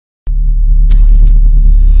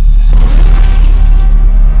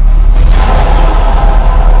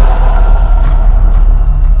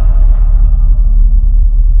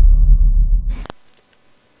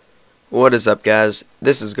What is up, guys?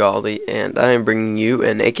 This is Galdi, and I am bringing you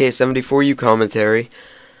an Ak74u commentary,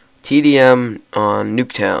 TDM on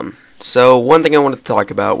Nuketown. So, one thing I wanted to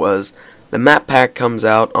talk about was the map pack comes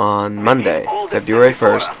out on Monday, February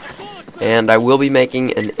 1st, and I will be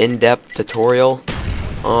making an in-depth tutorial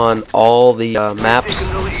on all the maps,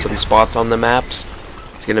 some spots on the maps.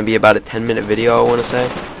 It's going to be about a 10-minute video, I want to say.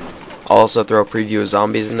 I'll also throw a preview of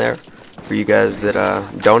zombies in there for you guys that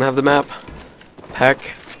don't have the map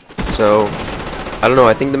pack. So, I don't know,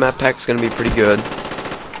 I think the map pack's gonna be pretty good.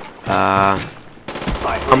 I'm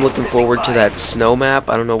looking forward to that snow map.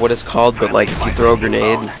 I don't know what it's called, but like if you throw a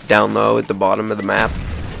grenade down low at the bottom of the map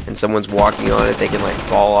and someone's walking on it, they can like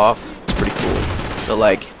fall off. It's pretty cool. So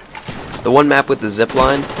like, the one map with the zip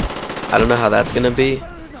line, I don't know how that's gonna be,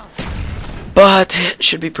 but it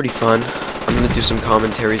should be pretty fun. I'm gonna do some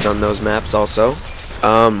commentaries on those maps also.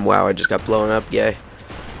 Wow, I just got blown up, yay.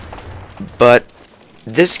 But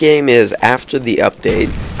this game is after the update.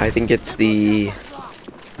 I think it's the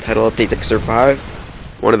title update 6 or 5,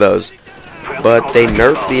 one of those. But they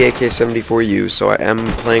nerfed the Ak74u, so I am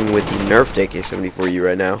playing with the nerfed Ak74u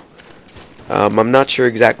right now. I'm not sure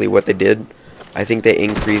exactly what they did. I think they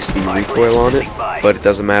increased the recoil on it, but it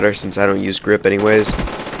doesn't matter since I don't use grip anyways.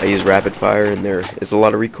 I use rapid fire and there is a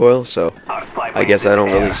lot of recoil, so I guess I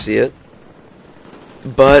don't really see it.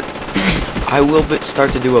 But I will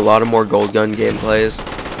start to do a lot of more gold gun gameplays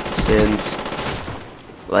since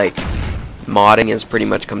like modding has pretty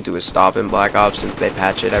much come to a stop in Black Ops since they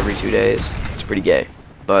patch it every 2 days. It's pretty gay.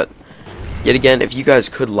 But yet again, if you guys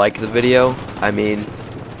could like the video, I mean,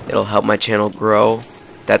 it'll help my channel grow.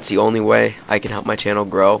 That's the only way I can help my channel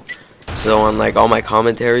grow. So on like all my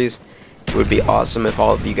commentaries, it would be awesome if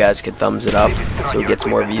all of you guys could thumbs it up so it gets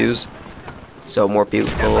more views, so more people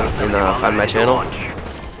can find my channel.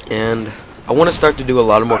 And I want to start to do a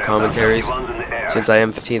lot of more commentaries since I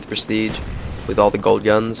am 15th prestige with all the gold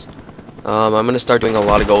guns. I'm going to start doing a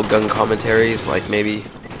lot of gold gun commentaries, like maybe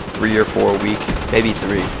 3 or 4 a week, maybe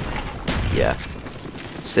 3. Yeah.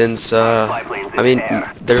 Since, I mean,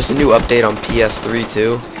 there's a new update on PS3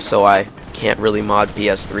 too, so I can't really mod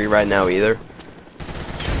PS3 right now either.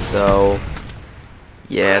 So,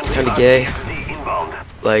 yeah, it's kind of gay.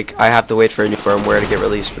 Like, I have to wait for a new firmware to get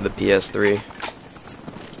released for the PS3.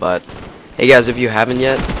 But hey guys, if you haven't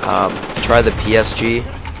yet, try the PSG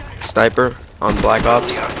sniper on Black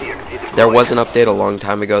Ops. There was an update a long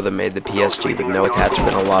time ago that made the PSG with no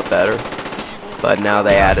attachment a lot better, but now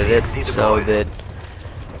they added it so that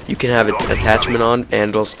you can have an attachment on and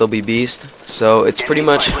it'll still be beast. So it's pretty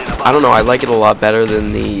much, I don't know, I like it a lot better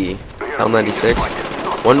than the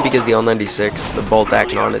L96. One, because the L96, the bolt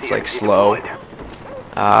action on it's like slow.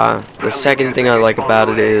 The second thing I like about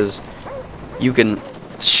it is you can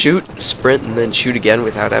shoot, sprint, and then shoot again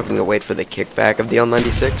without having to wait for the kickback of the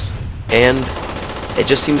L96, and it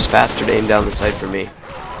just seems faster to aim down the sight for me.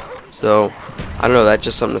 So I don't know, that's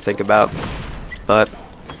just something to think about. But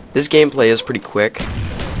this gameplay is pretty quick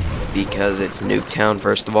because it's Nuketown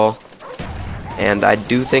first of all, and I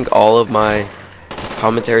do think all of my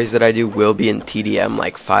commentaries that I do will be in TDM,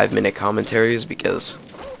 like 5-minute commentaries, because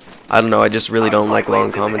I don't know, I just really don't like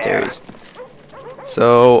long commentaries.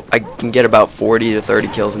 So I can get about 40 to 30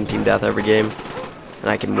 kills in team death every game,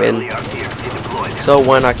 and I can win. So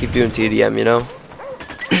why not keep doing TDM, you know?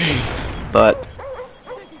 But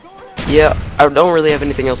yeah, I don't really have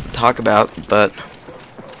anything else to talk about, but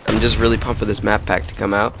I'm just really pumped for this map pack to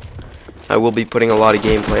come out. I will be putting a lot of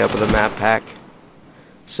gameplay up with the map pack.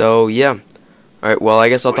 So yeah. Alright, well I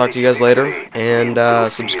guess I'll talk to you guys later,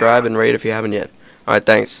 and subscribe and rate if you haven't yet. Alright,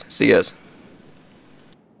 thanks. See you guys.